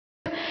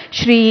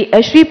Shri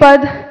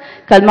Shripad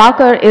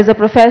Kalmakar is a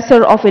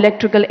professor of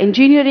electrical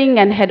engineering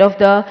and head of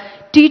the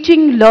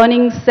Teaching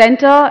Learning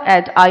Center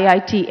at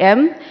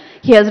IITM.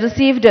 He has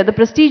received the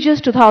prestigious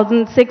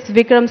 2006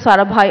 Vikram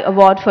Sarabhai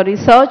Award for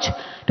Research,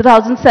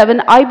 2007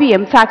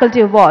 IBM Faculty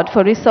Award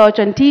for Research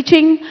and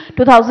Teaching,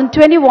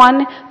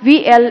 2021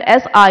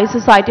 VLSI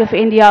Society of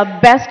India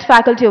Best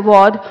Faculty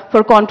Award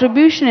for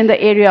contribution in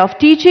the area of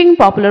teaching,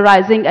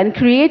 popularizing and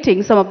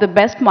creating some of the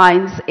best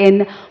minds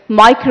in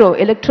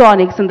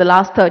microelectronics in the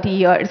last 30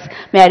 years.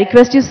 May I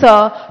request you,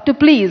 sir, to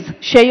please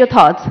share your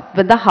thoughts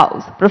with the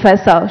House.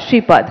 Professor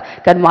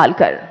Shripad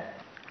Kalmakar.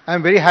 I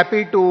am very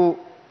happy to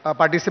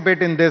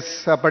participate in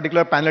this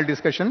particular panel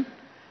discussion.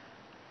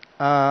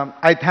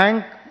 I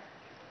thank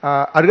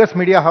Argus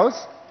Media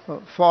House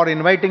for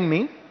inviting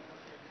me.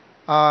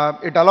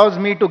 It allows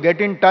me to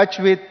get in touch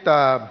with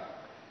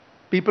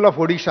people of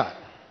Odisha,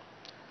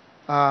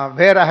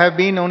 where I have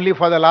been only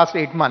for the last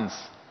 8 months.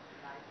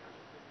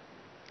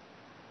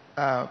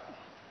 Mr.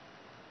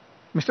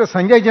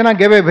 Sanjay Jana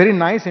gave a very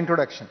nice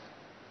introduction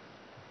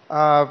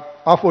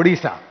of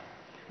Odisha,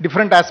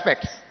 different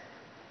aspects.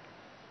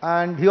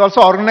 And he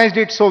also organized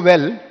it so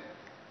well,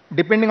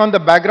 depending on the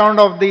background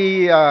of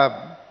the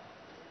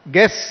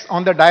guests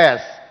on the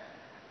dais,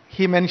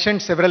 he mentioned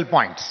several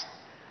points.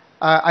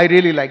 I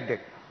really liked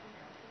it.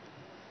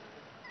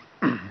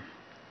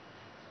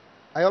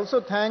 I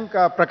also thank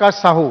Prakash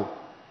Sahu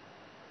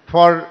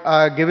for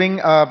giving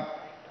a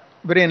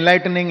very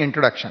enlightening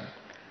introduction.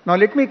 Now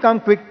let me come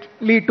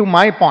quickly to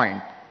my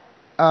point,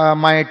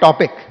 my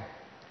topic,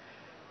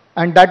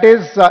 and that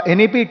is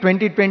NEP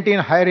 2020 in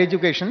higher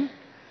education,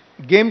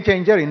 game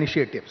changer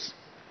initiatives.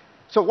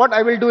 So what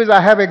I will do is, I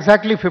have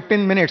exactly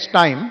 15 minutes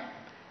time.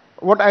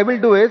 What I will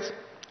do is,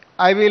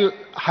 I will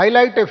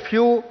highlight a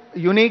few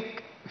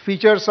unique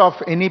features of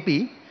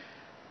NEP,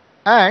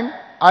 and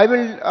I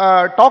will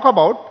talk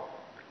about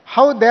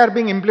how they are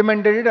being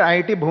implemented at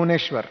IIT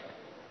Bhubaneswar.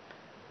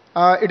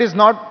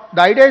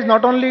 The idea is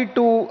not only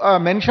to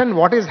mention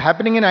what is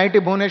happening in IIT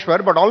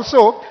Bhubaneswar, but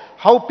also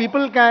how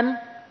people can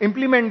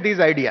implement these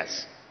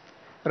ideas,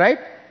 right?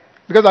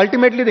 Because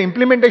ultimately the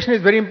implementation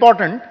is very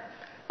important.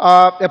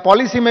 A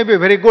policy may be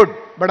very good,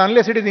 but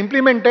unless it is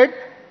implemented,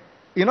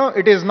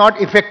 it is not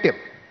effective.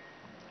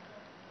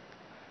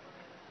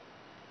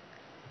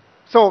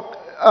 So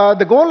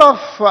the goal of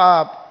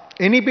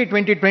NEP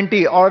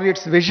 2020 or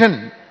its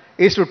vision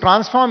is to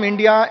transform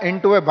India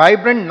into a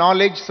vibrant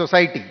knowledge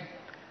society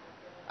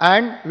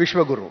and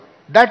Vishwaguru.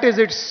 That is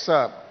its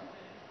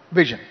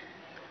vision.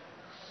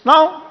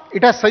 Now,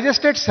 it has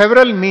suggested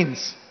several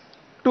means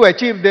to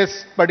achieve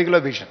this particular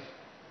vision.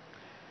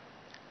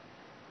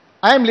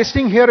 I am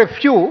listing here a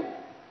few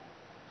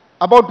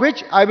about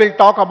which I will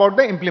talk about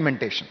the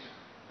implementation.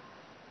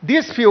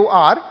 These few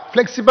are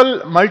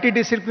flexible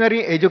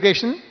multidisciplinary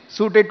education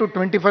suited to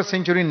 21st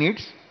century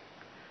needs,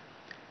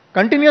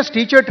 continuous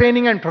teacher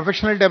training and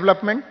professional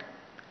development,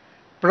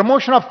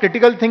 promotion of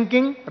critical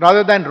thinking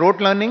rather than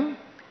rote learning,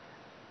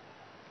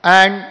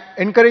 and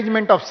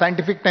encouragement of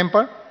scientific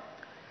temper,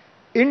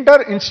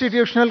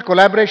 inter-institutional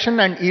collaboration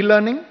and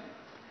e-learning,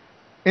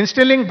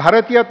 instilling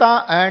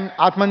Bharatiyata and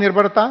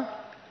Atmanirbharta,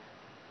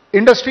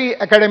 industry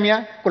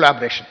academia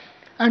collaboration.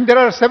 And there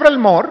are several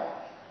more,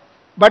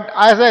 but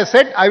as I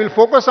said, I will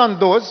focus on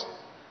those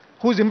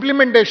whose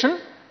implementation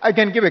I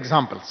can give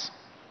examples.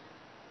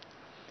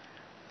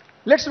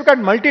 Let's look at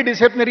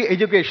multidisciplinary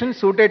education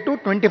suited to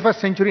 21st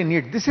century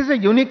needs. This is a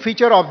unique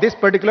feature of this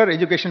particular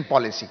education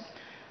policy.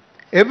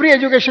 Every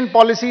education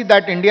policy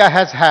that India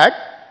has had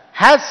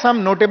has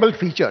some notable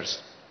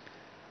features.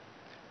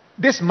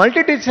 This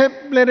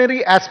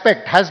multidisciplinary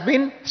aspect has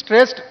been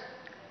stressed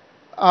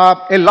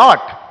a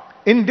lot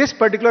in this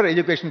particular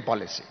education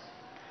policy.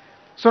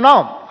 So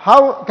now,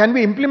 how can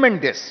we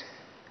implement this?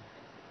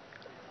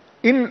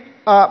 In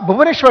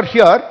Bhubaneswar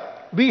here,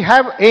 we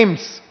have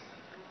AIIMS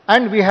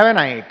and we have an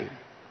IIT.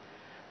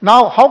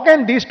 Now, how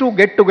can these two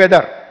get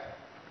together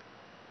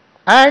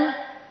and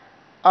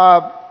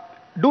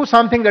do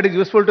something that is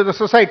useful to the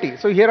society?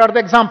 So here are the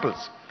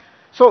examples.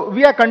 So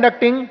we are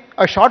conducting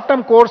a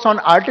short-term course on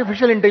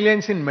artificial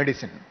intelligence in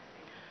medicine.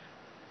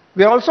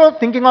 We are also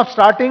thinking of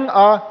starting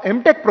a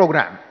MTech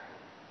program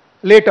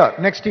later,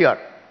 next year.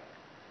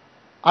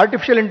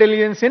 Artificial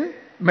intelligence in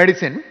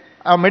medicine,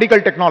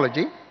 medical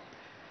technology,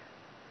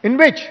 in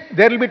which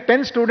there will be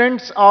 10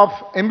 students of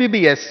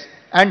MBBS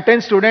and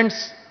 10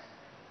 students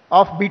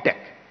of BTech.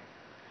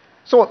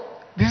 So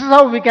this is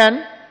how we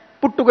can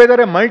put together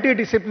a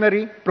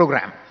multidisciplinary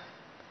program.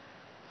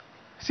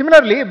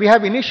 Similarly, we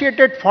have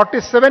initiated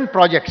 47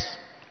 projects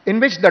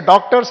in which the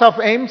doctors of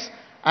AIIMS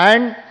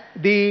and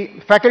the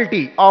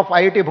faculty of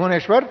IIT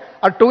Bhubaneswar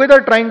are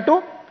together trying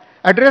to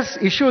address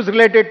issues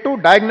related to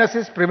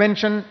diagnosis,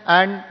 prevention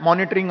and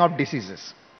monitoring of diseases.